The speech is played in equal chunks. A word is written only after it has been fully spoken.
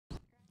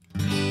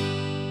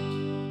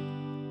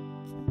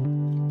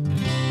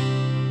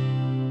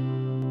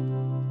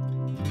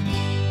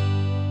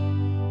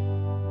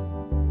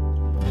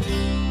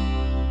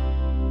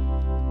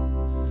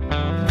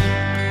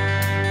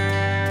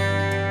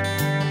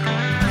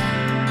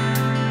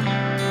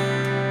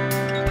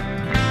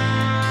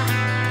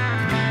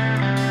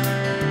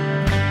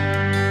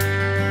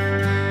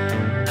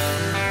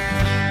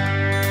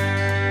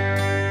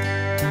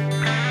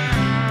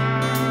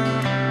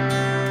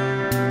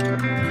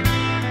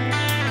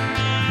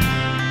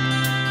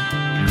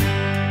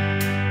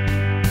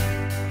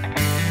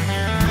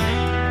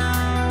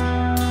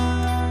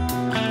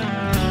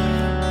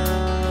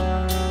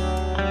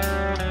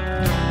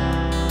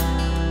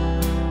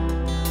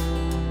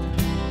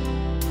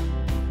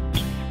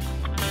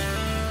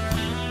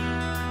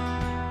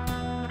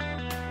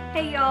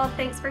Hey y'all,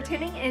 thanks for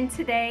tuning in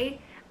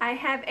today. I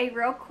have a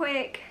real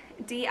quick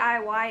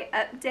DIY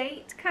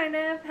update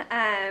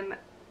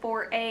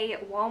for a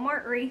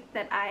Walmart wreath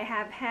that I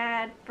have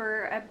had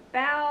for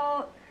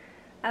about,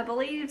 I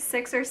believe,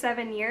 6 or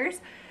 7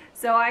 years.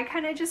 So I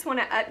kind of just want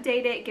to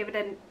update it, give it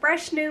a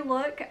fresh new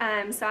look.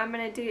 So I'm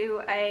going to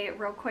do a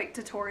real quick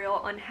tutorial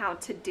on how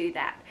to do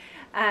that.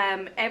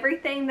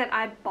 Everything that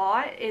I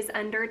bought is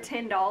under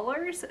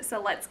 $10,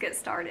 so let's get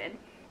started.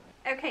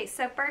 Okay,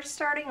 so first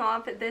starting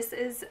off, this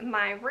is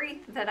my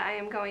wreath that I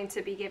am going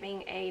to be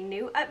giving a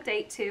new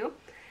update to.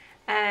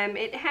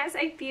 It has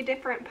a few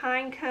different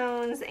pine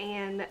cones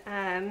and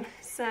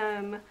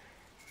some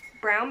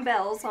brown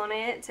bells on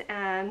it,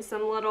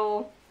 some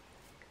little,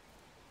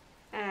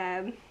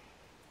 I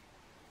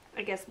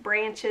guess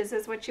branches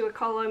is what you would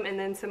call them, and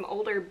then some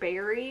older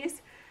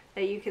berries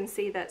that you can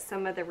see that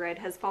some of the red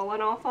has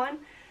fallen off on.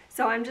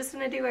 So I'm just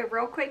going to do a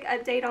real quick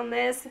update on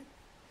this.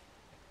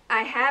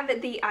 I have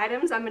the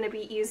items I'm going to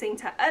be using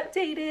to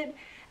update it.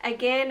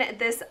 Again,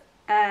 this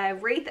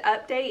wreath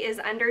update is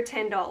under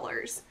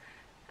 $10.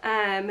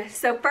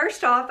 So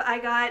first off, I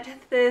got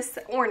this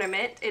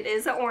ornament. It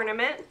is an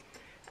ornament.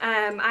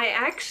 I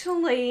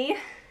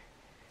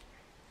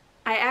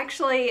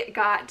actually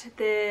got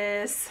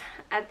this,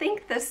 I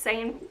think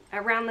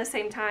around the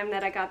same time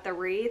that I got the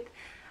wreath.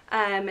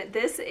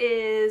 This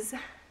is,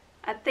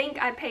 I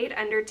think I paid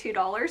under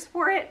 $2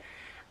 for it.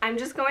 I'm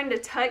just going to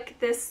tuck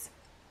this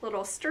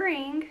little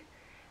string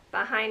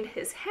behind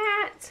his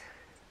hat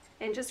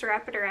and just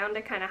wrap it around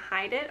to kind of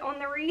hide it on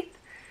the wreath,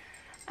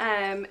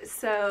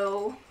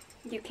 so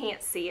you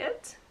can't see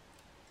it.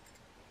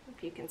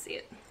 If you can see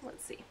it,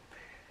 let's see.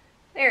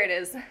 There it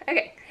is.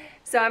 Okay,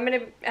 so I'm going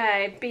to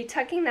be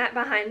tucking that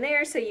behind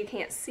there so you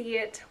can't see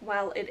it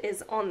while it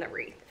is on the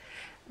wreath.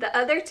 The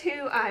other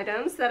two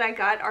items that I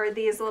got are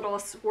these little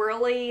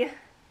swirly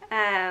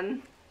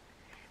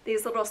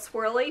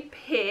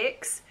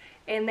picks.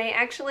 And they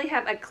actually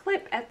have a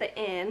clip at the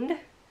end,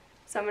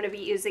 so I'm going to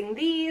be using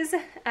these.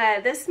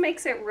 This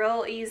makes it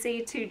real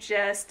easy to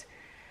just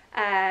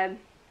attach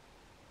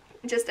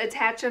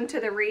them to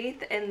the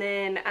wreath, and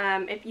then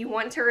if you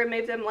want to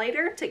remove them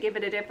later to give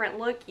it a different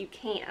look, you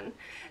can.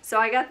 So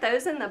I got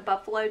those in the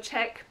buffalo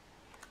check,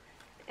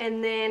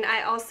 and then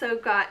I also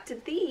got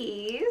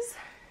these,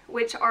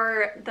 which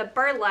are the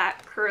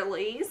burlap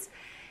curlies,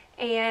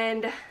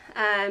 and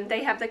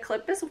they have the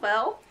clip as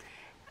well.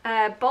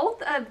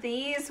 Both of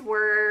these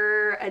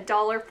were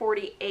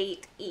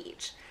 $1.48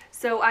 each.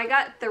 So I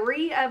got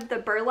 3 of the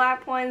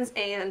burlap ones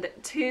and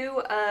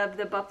 2 of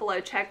the buffalo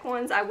check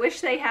ones. I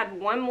wish they had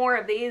one more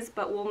of these,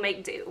 but we'll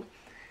make do.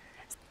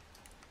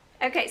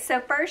 Okay,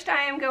 so first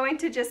I am going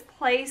to just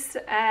place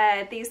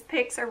these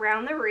picks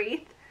around the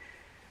wreath.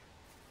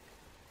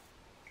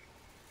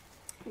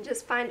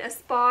 Just find a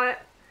spot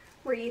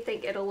where you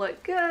think it'll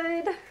look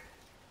good.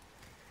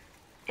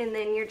 And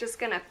then you're just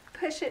going to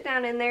push it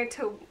down in there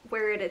to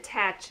where it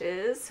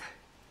attaches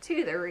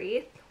to the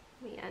wreath.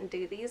 Let me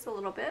undo these a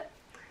little bit.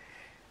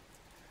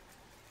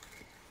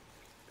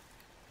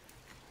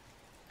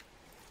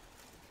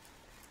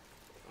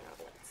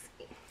 Let's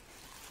see.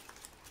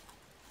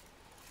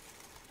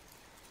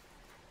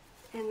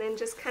 And then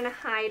just kind of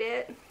hide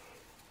it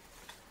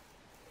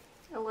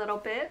a little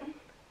bit.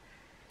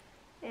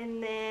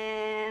 And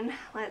then,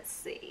 let's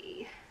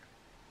see.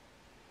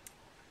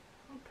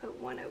 I'll put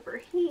one over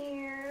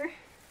here.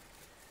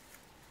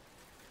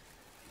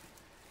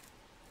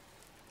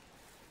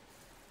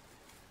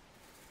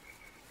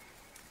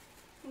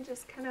 And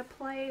just kind of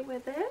play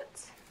with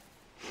it.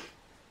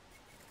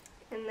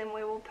 And then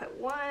we will put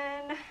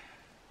one,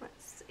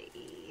 let's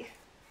see.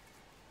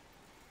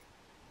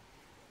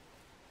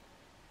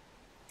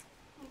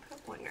 I'll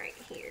put one right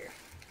here.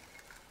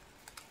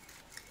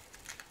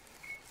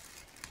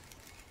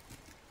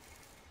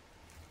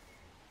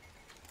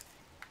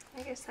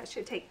 I guess I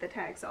should take the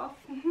tags off.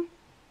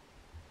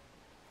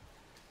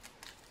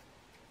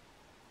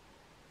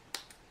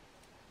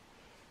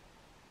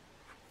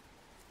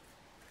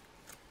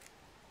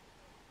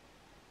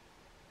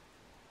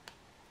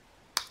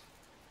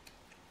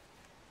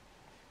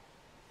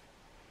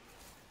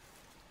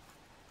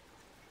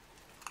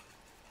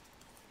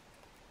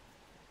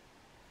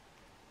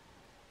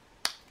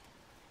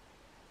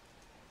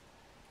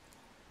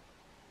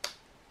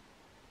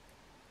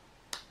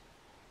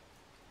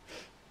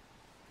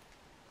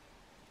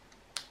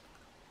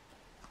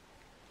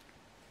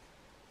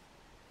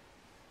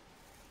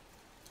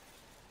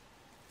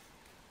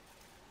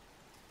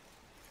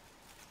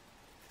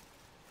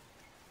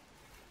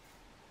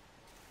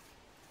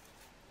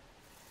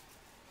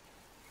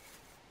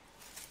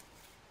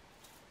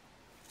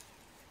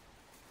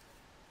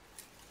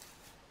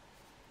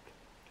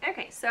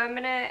 Okay, so I'm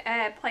going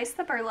to place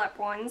the burlap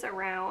ones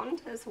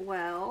around as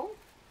well.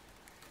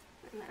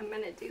 And I'm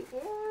going to do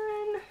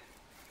one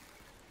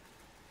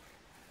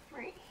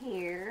right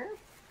here.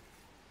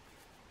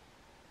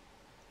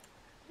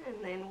 And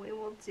then we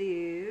will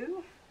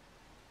do,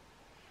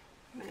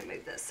 I'm going to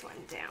move this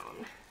one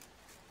down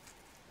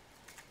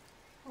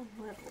a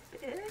little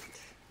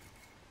bit.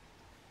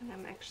 And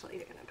I'm actually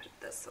going to put it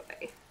this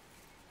way.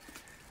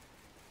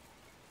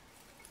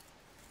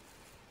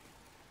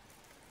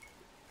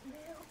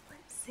 Now,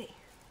 let's see.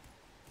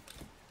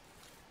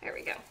 There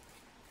we go.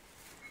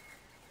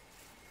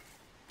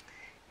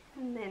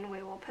 And then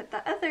we will put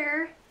the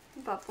other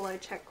buffalo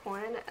check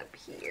one up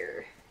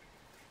here.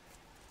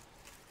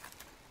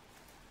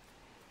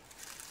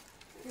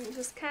 And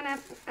just kind of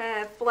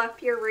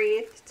fluff your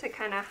wreath to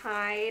kind of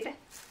hide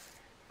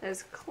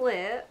those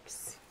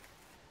clips.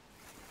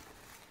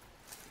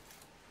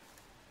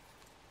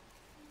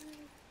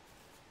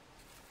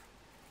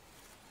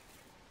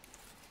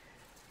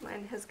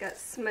 Mine has got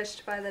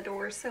smushed by the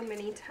door so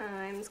many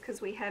times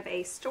because we have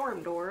a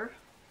storm door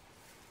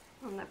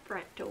on the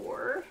front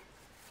door.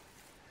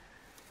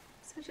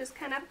 So just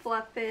kind of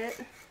fluff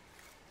it.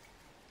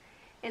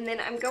 And then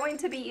I'm going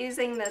to be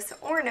using this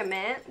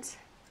ornament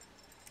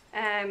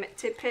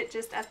to put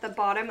just at the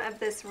bottom of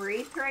this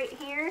wreath right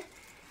here.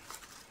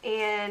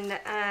 And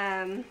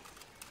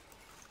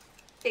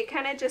it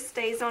kind of just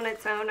stays on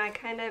its own. I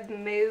kind of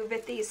move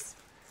these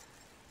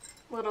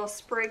little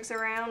sprigs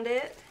around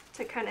it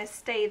to kind of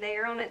stay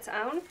there on its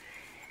own.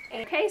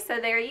 Okay, so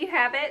there you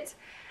have it.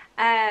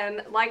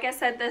 Like I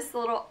said, this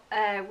little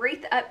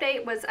wreath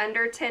update was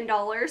under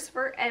 $10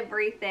 for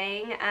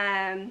everything,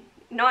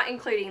 not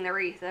including the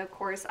wreath, of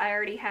course. I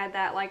already had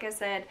that. Like I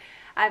said,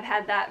 I've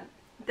had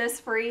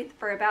this wreath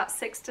for about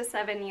 6 to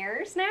 7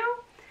 years now.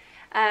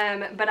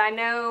 But I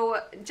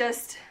know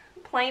just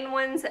plain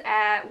ones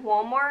at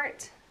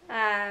Walmart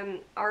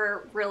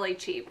are really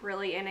cheap,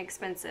 really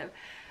inexpensive.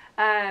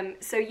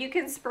 So you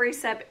can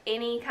spruce up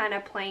any kind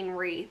of plain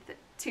wreath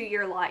to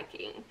your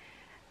liking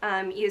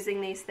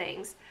using these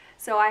things.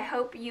 So I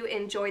hope you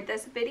enjoyed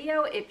this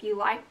video. If you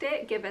liked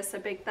it, give us a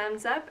big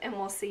thumbs up and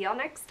we'll see y'all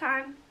next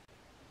time.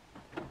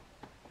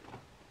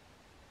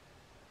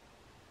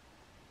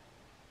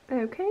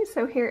 Okay,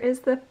 so here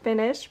is the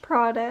finished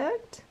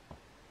product.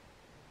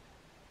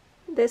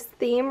 This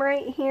theme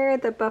right here,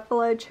 the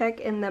buffalo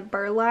check and the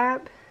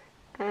burlap,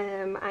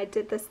 I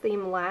did this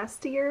theme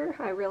last year.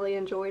 I really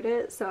enjoyed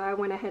it, so I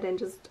went ahead and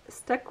just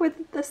stuck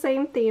with the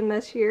same theme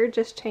this year,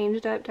 just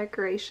changed up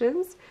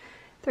decorations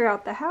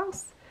throughout the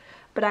house.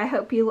 But I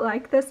hope you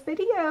like this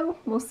video.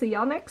 We'll see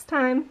y'all next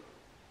time.